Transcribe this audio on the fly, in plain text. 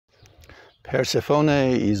Persephone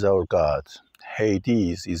is our god,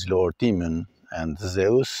 Hades is Lord Demon, and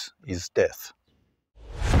Zeus is Death.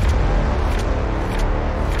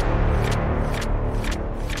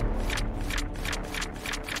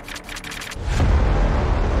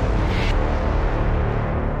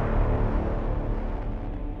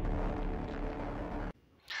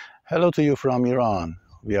 Hello to you from Iran.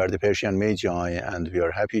 We are the Persian Magi and we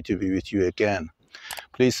are happy to be with you again.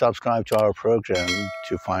 Please subscribe to our program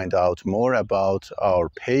to find out more about our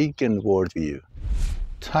pagan worldview.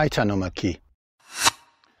 Titanomachy.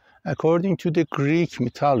 According to the Greek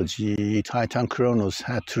mythology, Titan Kronos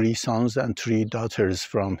had 3 sons and 3 daughters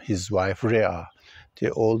from his wife Rhea.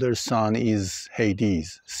 The older son is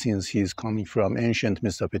Hades. Since he is coming from ancient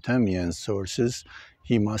Mesopotamian sources,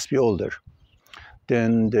 he must be older.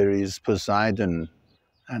 Then there is Poseidon,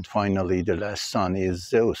 and finally the last son is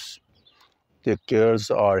Zeus. The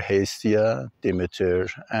girls are Hestia, Demeter,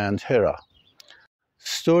 and Hera.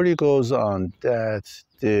 Story goes on that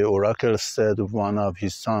the oracle said one of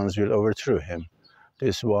his sons will overthrow him.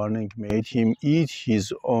 This warning made him eat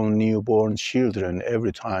his own newborn children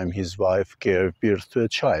every time his wife gave birth to a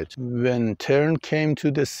child. When turn came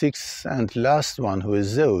to the 6th and last one, who is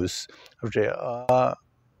Zeus, Rhea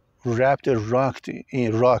wrapped a rock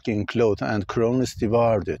in cloth and Kronos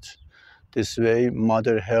devoured it. This way,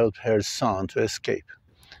 mother helped her son to escape.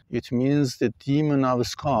 It means the demon of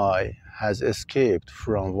sky has escaped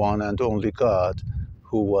from one and only God,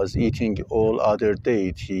 who was eating all other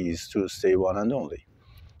deities to stay one and only.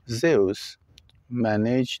 Zeus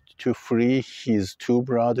managed to free his 2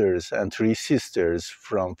 brothers and 3 sisters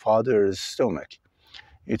from father's stomach.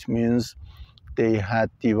 It means they had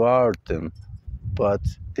devoured them, but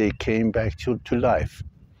they came back to life.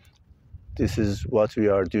 This is what we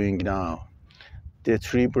are doing now. The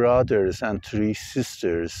 3 brothers and 3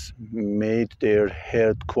 sisters made their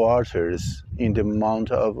headquarters in the Mount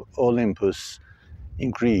of Olympus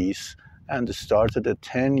in Greece and started a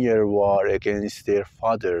 10-year war against their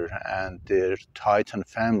father and their Titan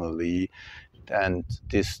family. And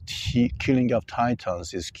this killing of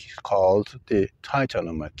Titans is called the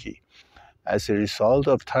Titanomachy. As a result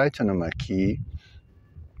of Titanomachy,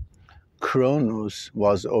 Kronos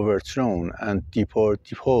was overthrown and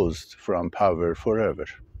deposed from power forever.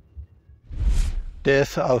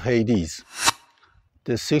 Death of Hades.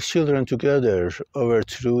 The 6 children together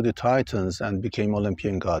overthrew the Titans and became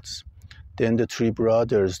Olympian gods. Then the 3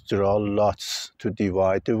 brothers draw lots to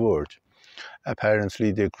divide the world.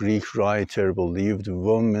 Apparently, the Greek writer believed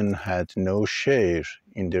women had no share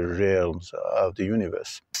in the realms of the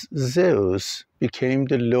universe. Zeus became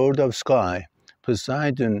the lord of sky.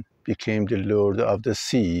 Poseidon became the lord of the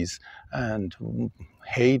seas, and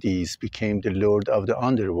Hades became the lord of the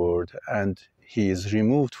underworld, and he is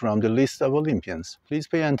removed from the list of Olympians. Please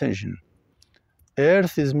pay attention.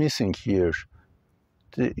 Earth is missing here.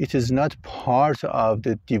 It is not part of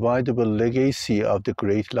the dividable legacy of the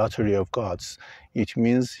great lottery of gods. It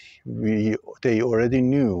means they already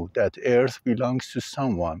knew that Earth belongs to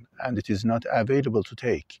someone, and it is not available to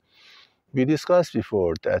take. We discussed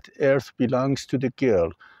before that Earth belongs to the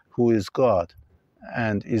girl, who is God,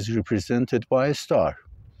 and is represented by a star.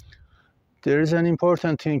 There is an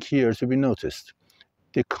important thing here to be noticed.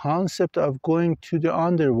 The concept of going to the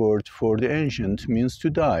underworld for the ancient means to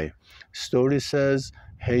die. Story says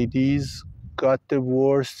Hades got the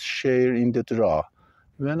worst share in the draw.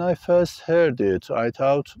 When I first heard it, I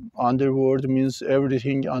thought underworld means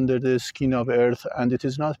everything under the skin of earth, and it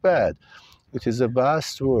is not bad. It is a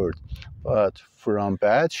vast word, but from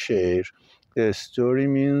bad share, the story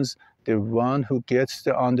means the one who gets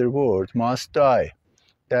the underworld must die.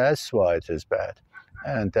 That's why it is bad.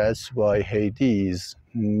 And that's why Hades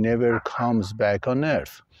never comes back on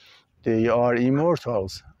earth. They are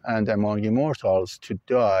immortals, and among immortals, to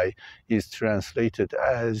die is translated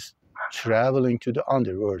as traveling to the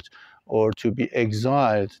underworld, or to be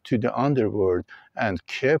exiled to the underworld and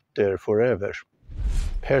kept there forever.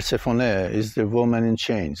 Persephone is the woman in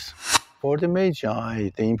chains. For the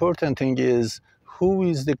Magi, the important thing is who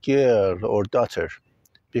is the girl or daughter?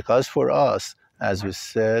 Because for us, as we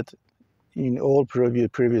said in all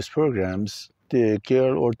previous programs, the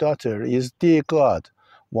girl or daughter is the god,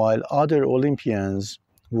 while other Olympians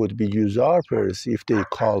would be usurpers if they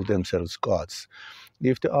call themselves gods.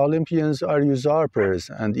 If the Olympians are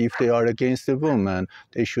usurpers and if they are against the woman,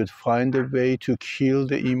 they should find a way to kill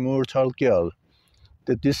the immortal girl.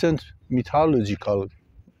 The decent mythological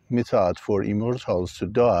method for immortals to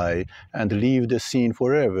die and leave the scene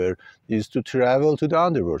forever is to travel to the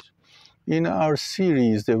underworld. In our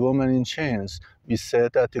series, The Woman in Chains, we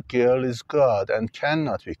said that the girl is God and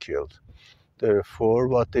cannot be killed. Therefore,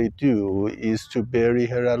 what they do is to bury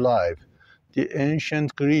her alive. The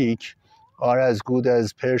ancient Greek are as good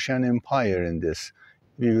as Persian Empire in this.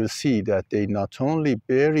 We will see that they not only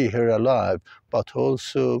bury her alive, but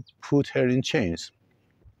also put her in chains.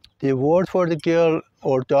 The word for the girl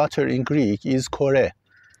or daughter in Greek is kore.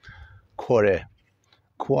 Kore.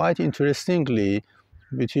 Quite interestingly,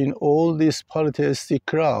 between all this polytheistic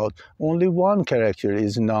crowd, only one character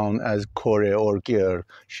is known as Kore or girl.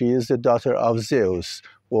 She is the daughter of Zeus,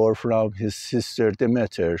 born from his sister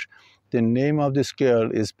Demeter. The name of this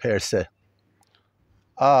girl is Perse.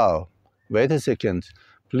 Oh, wait a second.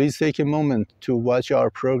 Please take a moment to watch our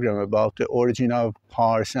program about the origin of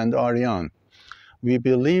Pars and Aryan. We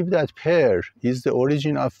believe that Per is the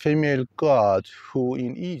origin of female god who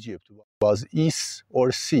in Egypt was Is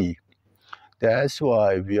or Si. That's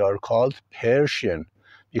why we are called Persian,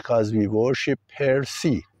 because we worship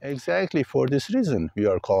Persi. Exactly for this reason we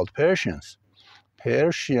are called Persians.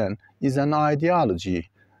 Persian is an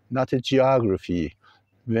ideology, not a geography.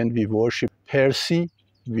 When we worship Persi,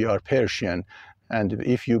 we are Persian. And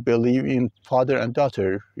if you believe in father and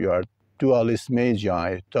daughter, you are dualist magi.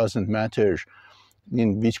 It doesn't matter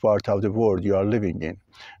in which part of the world you are living in.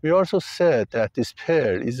 We also said that this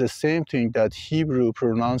pair is the same thing that Hebrew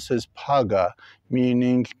pronounces paga,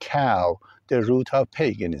 meaning cow, the root of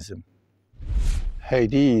paganism.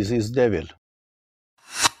 Hades is devil.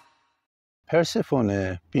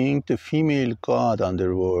 Persephone, being the female god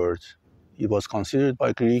underworld, it was considered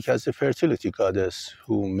by Greek as the fertility goddess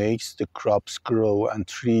who makes the crops grow and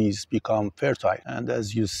trees become fertile. And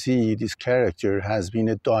as you see, this character has been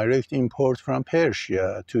a direct import from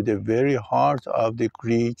Persia to the very heart of the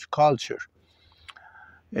Greek culture.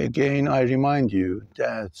 Again, I remind you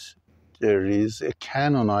that there is a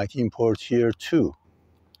Canaanite import here too.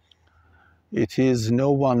 It is no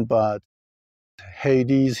one but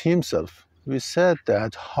Hades himself. We said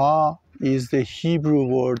that Ha is the Hebrew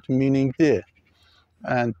word meaning the,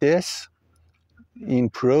 and Des in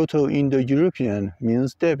Proto-Indo-European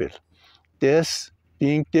means devil. Des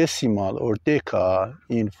being decimal or deka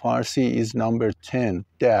in Farsi is number 10,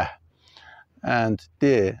 dah, and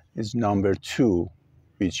de is number 2,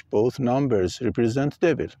 which both numbers represent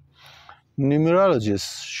devil.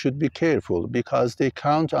 Numerologists should be careful because they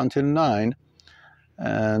count until 9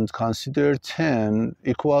 and consider 10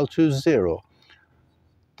 equal to 0.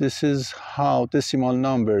 This is how decimal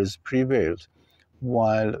numbers prevailed,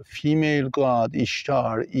 while female god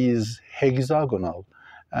Ishtar is hexagonal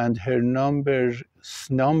and her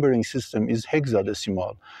numbering system is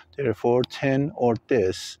hexadecimal. Therefore, 10 or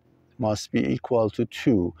des must be equal to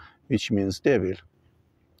 2, which means devil.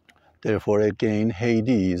 Therefore, again,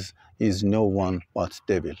 Hades is no one but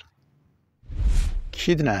devil.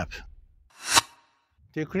 Kidnap.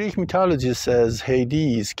 The Greek mythology says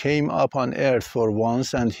Hades came up on earth for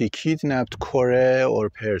once and he kidnapped Kore or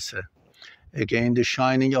Perse. Again, the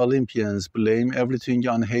shining Olympians blame everything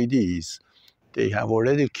on Hades. They have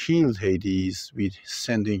already killed Hades with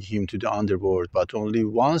sending him to the underworld, but only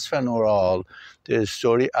once and for all, the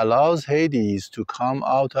story allows Hades to come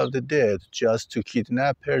out of the dead just to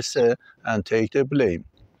kidnap Perse and take the blame.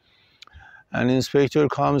 An inspector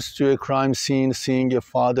comes to a crime scene, seeing a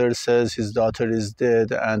father says his daughter is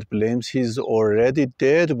dead and blames his already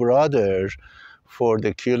dead brother for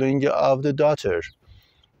the killing of the daughter.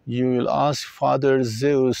 You will ask Father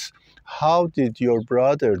Zeus, how did your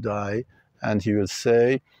brother die? And he will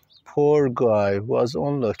say, poor guy was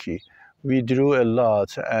unlucky. We drew a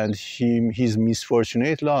lot and his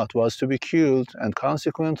misfortunate lot was to be killed and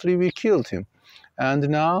consequently we killed him. And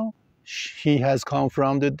now he has come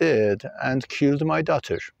from the dead and killed my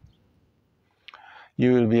daughter.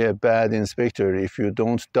 You will be a bad inspector if you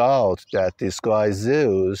don't doubt that this guy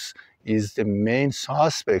Zeus is the main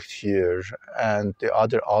suspect here and the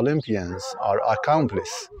other Olympians are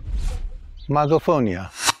accomplices. Magophonia.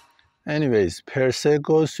 Anyways, Perse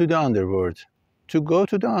goes to the underworld. To go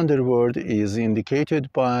to the underworld is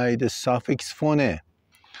indicated by the suffix phone.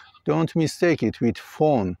 Don't mistake it with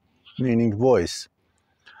phone, meaning voice.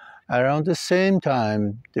 Around the same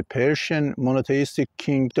time, the Persian monotheistic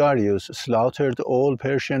king Darius slaughtered all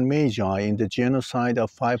Persian magi in the genocide of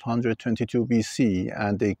 522 BC,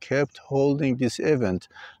 and they kept holding this event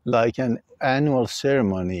like an annual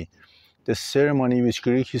ceremony, the ceremony which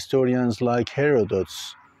Greek historians like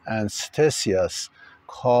Herodotus and Ctesias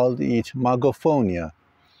called it Magophonia,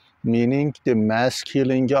 meaning the mass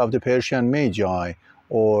killing of the Persian magi,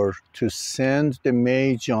 or to send the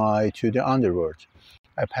magi to the underworld.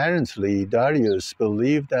 Apparently, Darius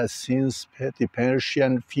believed that since the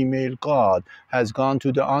Persian female god has gone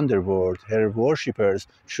to the underworld, her worshippers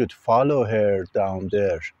should follow her down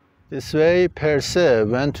there. This way, Perse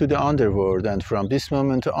went to the underworld and from this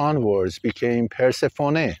moment onwards became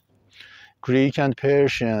Persephone. Greek and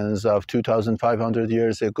Persians of 2,500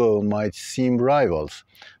 years ago might seem rivals,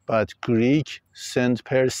 but Greek sent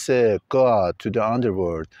Perse, god, to the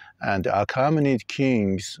underworld, and the Achaemenid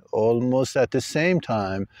kings almost at the same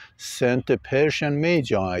time sent the Persian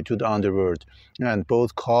magi to the underworld, and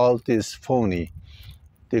both called this phony,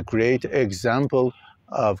 the great example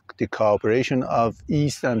of the cooperation of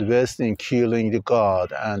East and West in killing the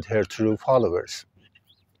god and her true followers.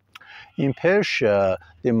 In Persia,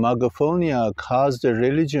 the Magophonia caused the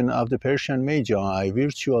religion of the Persian Magi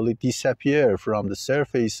virtually disappear from the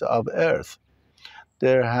surface of earth.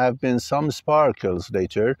 There have been some sparkles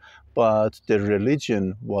later, but the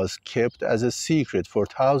religion was kept as a secret for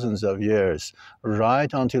thousands of years, right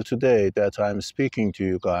until today that I'm speaking to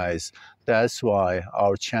you guys. That's why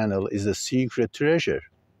our channel is a secret treasure.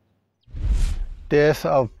 Death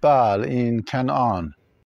of Baal in Canaan.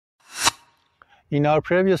 In our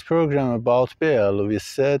previous program about Baal, we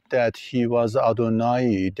said that he was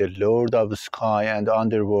Adonai, the Lord of sky and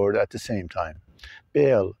underworld at the same time.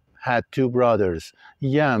 Baal had two brothers,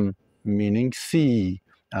 Yam, meaning sea,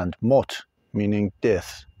 and Mot, meaning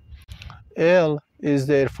death. El is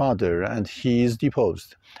their father, and he is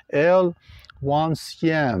deposed. El wants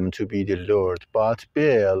Yam to be the Lord, but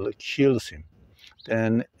Baal kills him.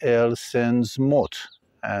 Then El sends Mot,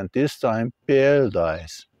 and this time Baal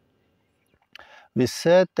dies. We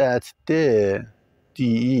said that de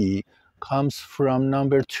comes from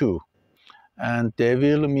number 2, and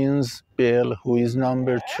devil means Baal, who is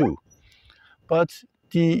number 2. But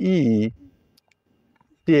de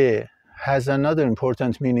has another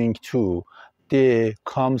important meaning too. De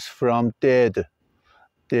comes from dead.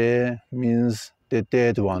 De means the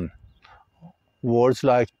dead one. Words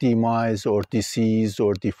like demise or deceased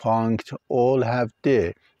or defunct all have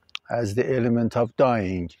de as the element of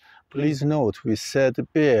dying. Please note, we said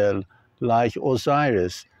Baal, like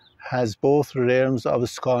Osiris, has both realms of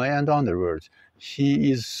sky and underworld.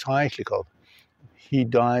 He is cyclical. He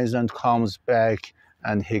dies and comes back,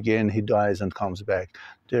 and again he dies and comes back.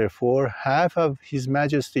 Therefore, half of his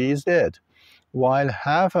majesty is dead, while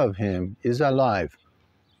half of him is alive.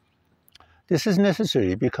 This is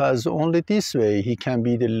necessary because only this way he can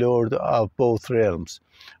be the Lord of both realms.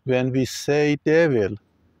 When we say devil,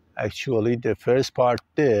 actually, the first part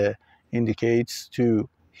there indicates to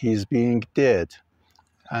his being dead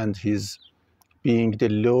and his being the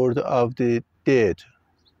Lord of the dead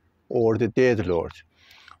or the dead Lord,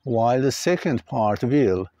 while the second part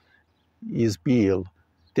will is Baal,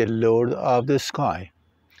 the Lord of the sky,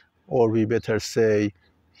 or we better say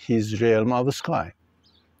his realm of sky.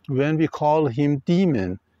 When we call him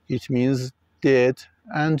demon, it means dead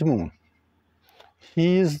and moon.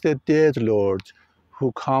 He is the dead Lord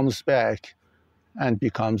who comes back and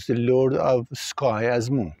becomes the Lord of sky as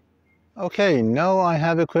moon. Okay, now I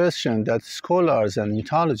have a question that scholars and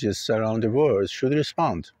mythologists around the world should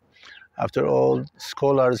respond. After all,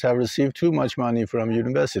 scholars have received too much money from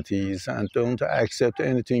universities and don't accept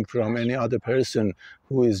anything from any other person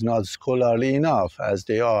who is not scholarly enough as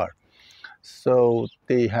they are. So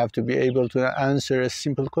they have to be able to answer a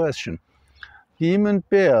simple question. Demon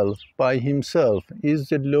Baal by himself is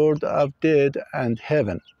the Lord of death and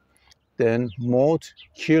heaven. Then Mot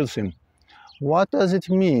kills him. What does it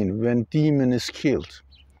mean when demon is killed?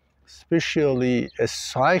 Especially a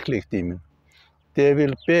cyclic demon.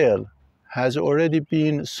 Devil Baal has already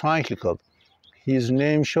been cyclical. His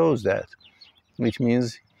name shows that, which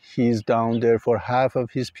means he's down there for half of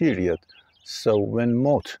his period. So when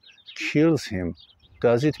Mot kills him,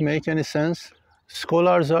 does it make any sense?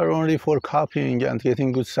 Scholars are only for copying and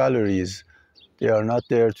getting good salaries. They are not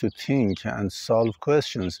there to think and solve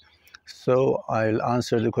questions. So I'll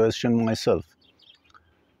answer the question myself.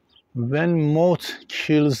 When Mot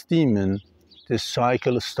kills demon, the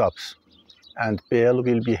cycle stops, and Baal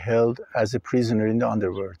will be held as a prisoner in the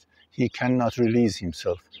underworld. He cannot release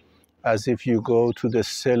himself, as if you go to the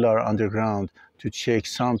cellar underground to check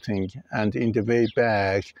something, and in the way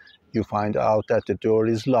back, you find out that the door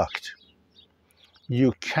is locked.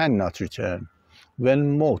 You cannot return.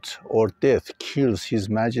 When Mot or death kills His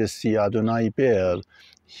Majesty Adonai Baal,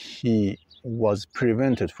 he was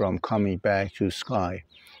prevented from coming back to sky,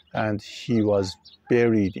 and he was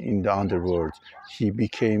buried in the underworld. He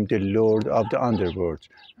became the Lord of the underworld,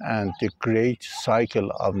 and the great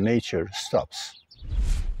cycle of nature stops.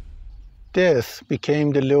 Death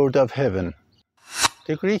became the Lord of heaven.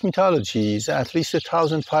 The Greek mythology is at least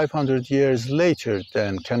 1,500 years later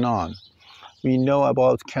than Canaan. We know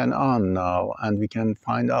about Canaan now, and we can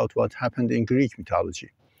find out what happened in Greek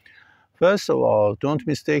mythology. First of all, don't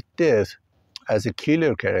mistake death as a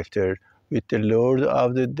killer character with the Lord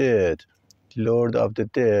of the Dead. Lord of the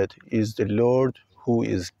Dead is the Lord who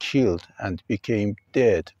is killed and became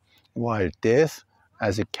dead, while death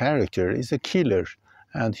as a character is a killer,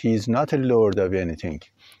 and he is not a lord of anything.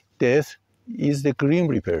 Death is the Grim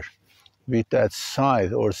Reaper with that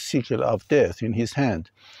scythe or sickle of death in his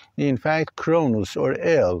hand. In fact, Cronus or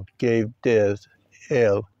El gave death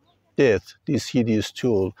this hideous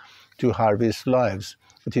tool to harvest lives.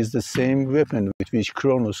 It is the same weapon with which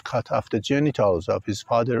Cronus cut off the genitals of his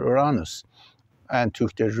father Uranus and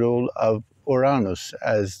took the role of Uranus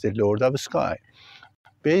as the Lord of the Sky.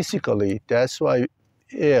 Basically, that's why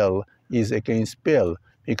El is against Bel,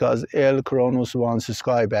 because El Cronus wants the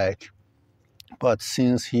sky back. But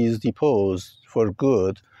since he is deposed for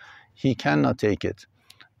good, he cannot take it.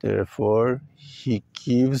 Therefore, he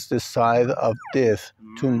gives the scythe of death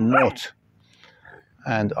to Mot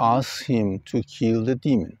and asks him to kill the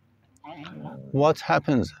demon. What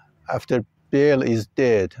happens after Baal is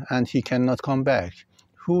dead and he cannot come back?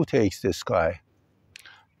 Who takes the sky?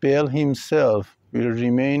 Baal himself will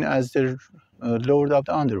remain as the Lord of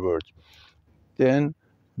the underworld. Then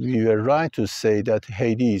we were right to say that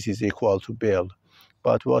Hades is equal to Baal.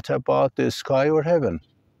 But what about the sky or heaven?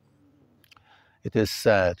 It is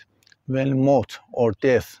sad. When Mot or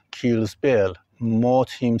death kills Baal, Mot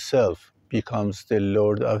himself becomes the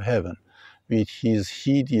Lord of heaven. With his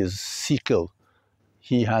hideous sickle,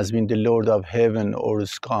 he has been the Lord of heaven or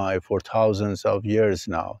sky for thousands of years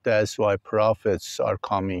now. That's why prophets are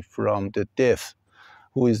coming from the death,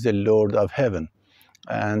 who is the Lord of heaven.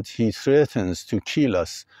 And he threatens to kill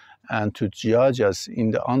us and to judge us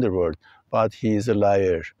in the underworld. But he is a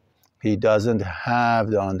liar. He doesn't have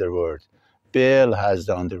the underworld. Baal has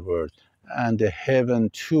the underworld. And the heaven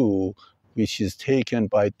too, which is taken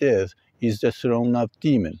by death, is the throne of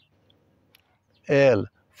demon. El,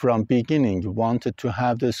 from beginning, wanted to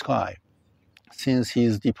have the sky. Since he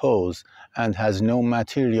is deposed and has no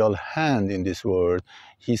material hand in this world,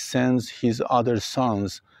 he sends his other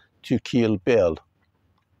sons to kill Baal.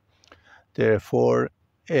 Therefore,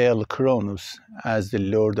 El Cronus, as the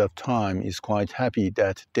Lord of Time, is quite happy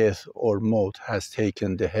that death or Mot has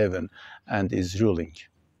taken the heaven and is ruling.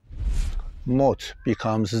 Mot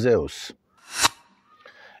becomes Zeus.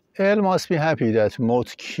 El must be happy that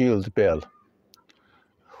Mot killed Baal.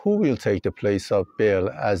 Who will take the place of Baal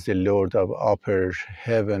as the Lord of upper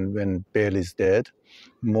heaven when Baal is dead?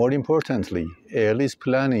 More importantly, El is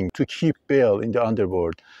planning to keep Baal in the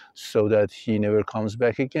underworld so that he never comes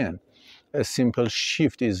back again. A simple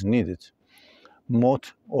shift is needed.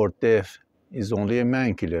 Mot or death is only a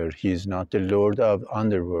man-killer. He is not the Lord of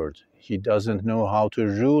underworld. He doesn't know how to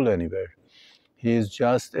rule anywhere. He is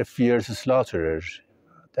just a fierce slaughterer.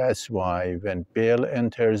 That's why when Baal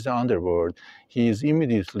enters the underworld, he is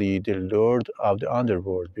immediately the Lord of the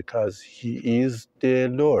underworld because he is the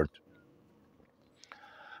Lord.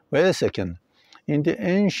 Wait a second. In the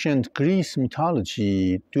ancient Greece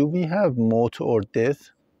mythology, do we have Mot or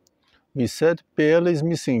death? We said Baal is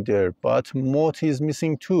missing there, but Mot is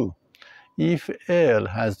missing too. If El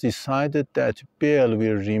has decided that Baal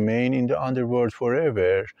will remain in the underworld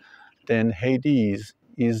forever, then Hades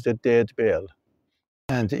is the dead Baal.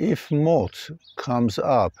 And if Mot comes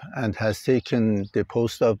up and has taken the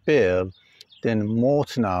post of Baal, then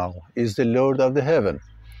Mot now is the Lord of the heaven.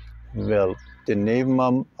 Well, the name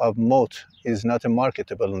of Mot is not a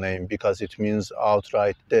marketable name because it means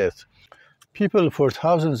outright death. People for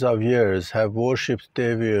thousands of years have worshipped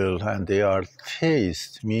devil and they are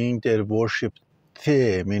theists, meaning they worship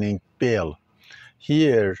The, meaning Baal.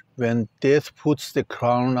 Here, when death puts the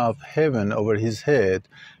crown of heaven over his head,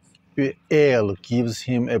 El gives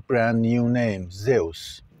him a brand new name,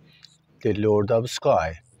 Zeus, the Lord of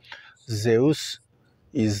Sky. Zeus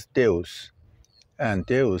is Deus, and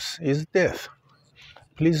Deus is death.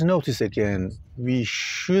 Please notice again, we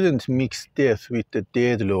shouldn't mix death with the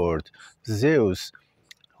dead Lord. Zeus,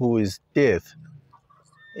 who is death,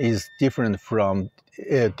 is different from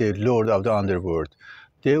the Lord of the underworld.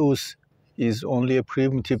 Deus is only a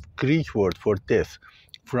primitive Greek word for death.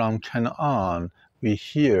 From Canaan, we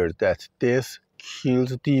hear that death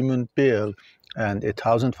killed demon Baal, and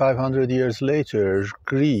 1,500 years later,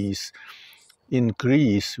 in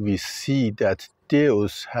Greece, we see that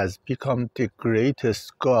Deus has become the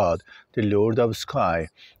greatest god, the Lord of Sky,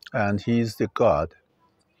 and he is the god.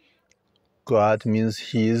 God means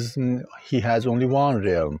he has only one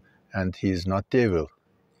realm, and he is not devil.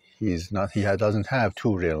 He doesn't have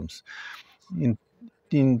two realms.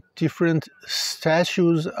 In different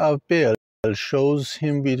statues of Baal shows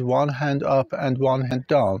him with one hand up and one hand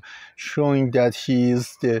down, showing that he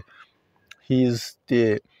is the He is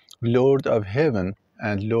the Lord of heaven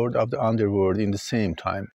and Lord of the underworld in the same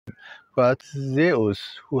time. But Zeus,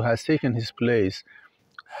 who has taken his place,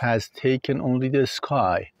 has taken only the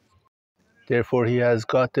sky. Therefore, he has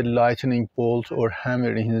got the lightning bolt or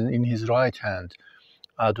hammer in his right hand.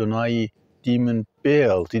 Adonai, demon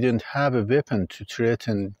Baal, didn't have a weapon to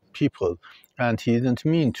threaten people, and he didn't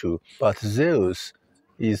mean to. But Zeus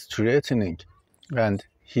is threatening, and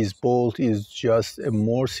his bolt is just a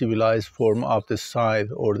more civilized form of the scythe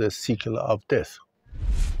or the sickle of death.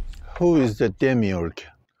 Who is the demiurge?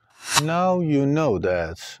 Now you know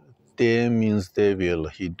that De means devil.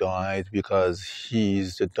 He died because he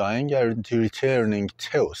is the dying and returning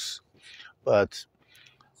Theos. But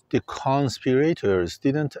the conspirators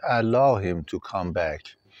didn't allow him to come back,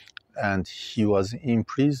 and he was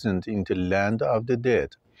imprisoned in the land of the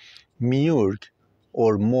dead. Miurg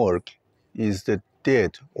or Morg is the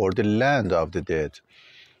dead or the land of the dead.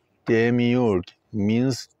 Demiurg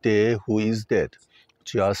means de who is dead,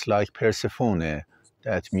 just like Persephone,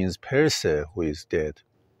 that means Perse who is dead.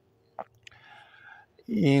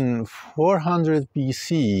 In 400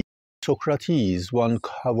 BC, Socrates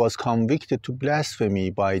was convicted to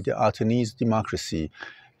blasphemy by the Athenian democracy.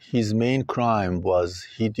 His main crime was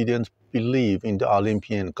he didn't believe in the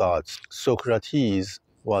Olympian gods. Socrates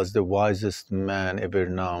was the wisest man ever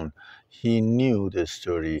known. He knew the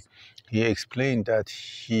story. He explained that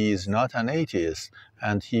he is not an atheist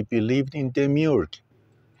and he believed in Demiurge.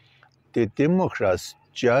 The Democrats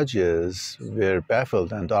judges were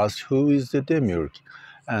baffled and asked, who is the Demiurge?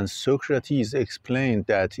 And Socrates explained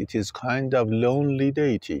that it is kind of lonely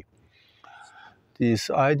deity. This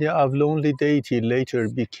idea of lonely deity later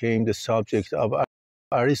became the subject of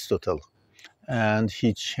Aristotle, and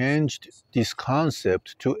he changed this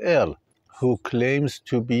concept to El, who claims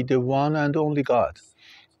to be the one and only God.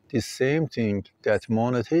 The same thing that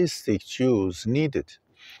monotheistic Jews needed.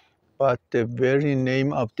 But the very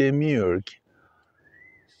name of Demiurge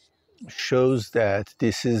shows that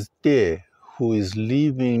this is De who is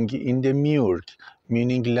living in the Miurg,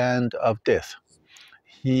 meaning land of death.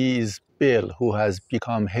 He is Bel who has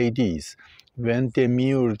become Hades. When the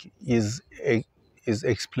Miurg is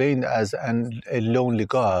explained as a lonely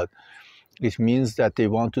god, it means that they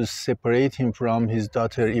want to separate him from his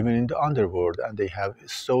daughter even in the underworld, and they have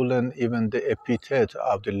stolen even the epithet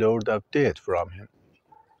of the Lord of Death from him.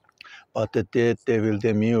 But the dead devil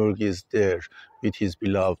Demiurge is there with his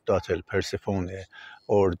beloved daughter Persephone,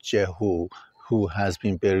 or Jehu, who has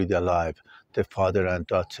been buried alive. The father and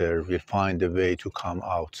daughter will find a way to come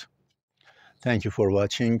out. Thank you for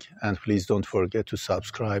watching, and please don't forget to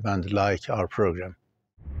subscribe and like our program.